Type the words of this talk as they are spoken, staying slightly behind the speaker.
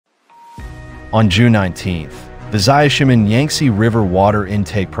On June 19th, the Xiaoshimen Yangtze River water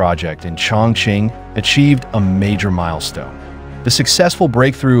intake project in Chongqing achieved a major milestone: the successful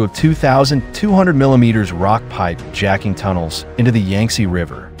breakthrough of 2,200 millimeters rock pipe jacking tunnels into the Yangtze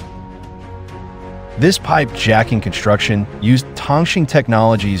River. This pipe jacking construction used Tangxing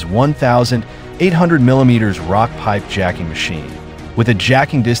Technology's 1,800 millimeters rock pipe jacking machine, with a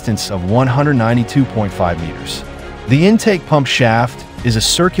jacking distance of 192.5 meters. The intake pump shaft is a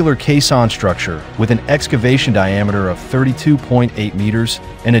circular caisson structure with an excavation diameter of 32.8 meters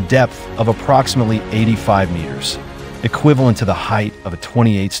and a depth of approximately 85 meters, equivalent to the height of a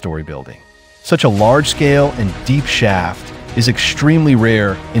 28-story building. Such a large-scale and deep shaft is extremely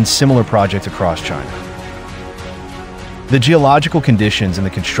rare in similar projects across China. The geological conditions in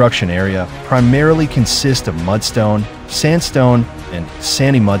the construction area primarily consist of mudstone, sandstone, and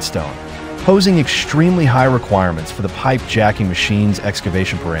sandy mudstone, posing extremely high requirements for the pipe jacking machine's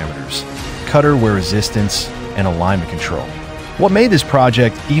excavation parameters, cutter wear resistance, and alignment control. What made this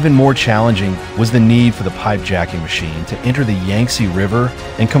project even more challenging was the need for the pipe jacking machine to enter the Yangtze River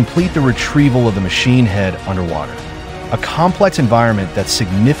and complete the retrieval of the machine head underwater, a complex environment that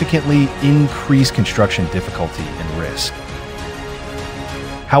significantly increased construction difficulty and risk.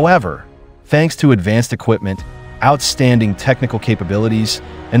 However, thanks to advanced equipment, outstanding technical capabilities,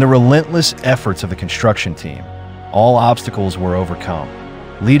 and the relentless efforts of the construction team, all obstacles were overcome,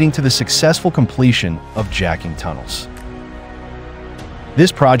 leading to the successful completion of jacking tunnels.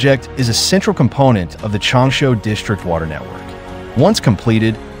 This project is a central component of the Changsha District Water Network. Once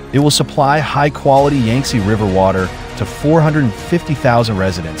completed, it will supply high-quality Yangtze River water to 450,000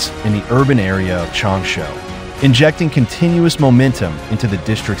 residents in the urban area of Changsha, injecting continuous momentum into the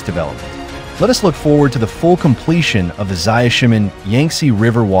district's development. Let us look forward to the full completion of the Xiaoshimen Yangtze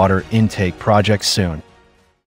River water intake project soon.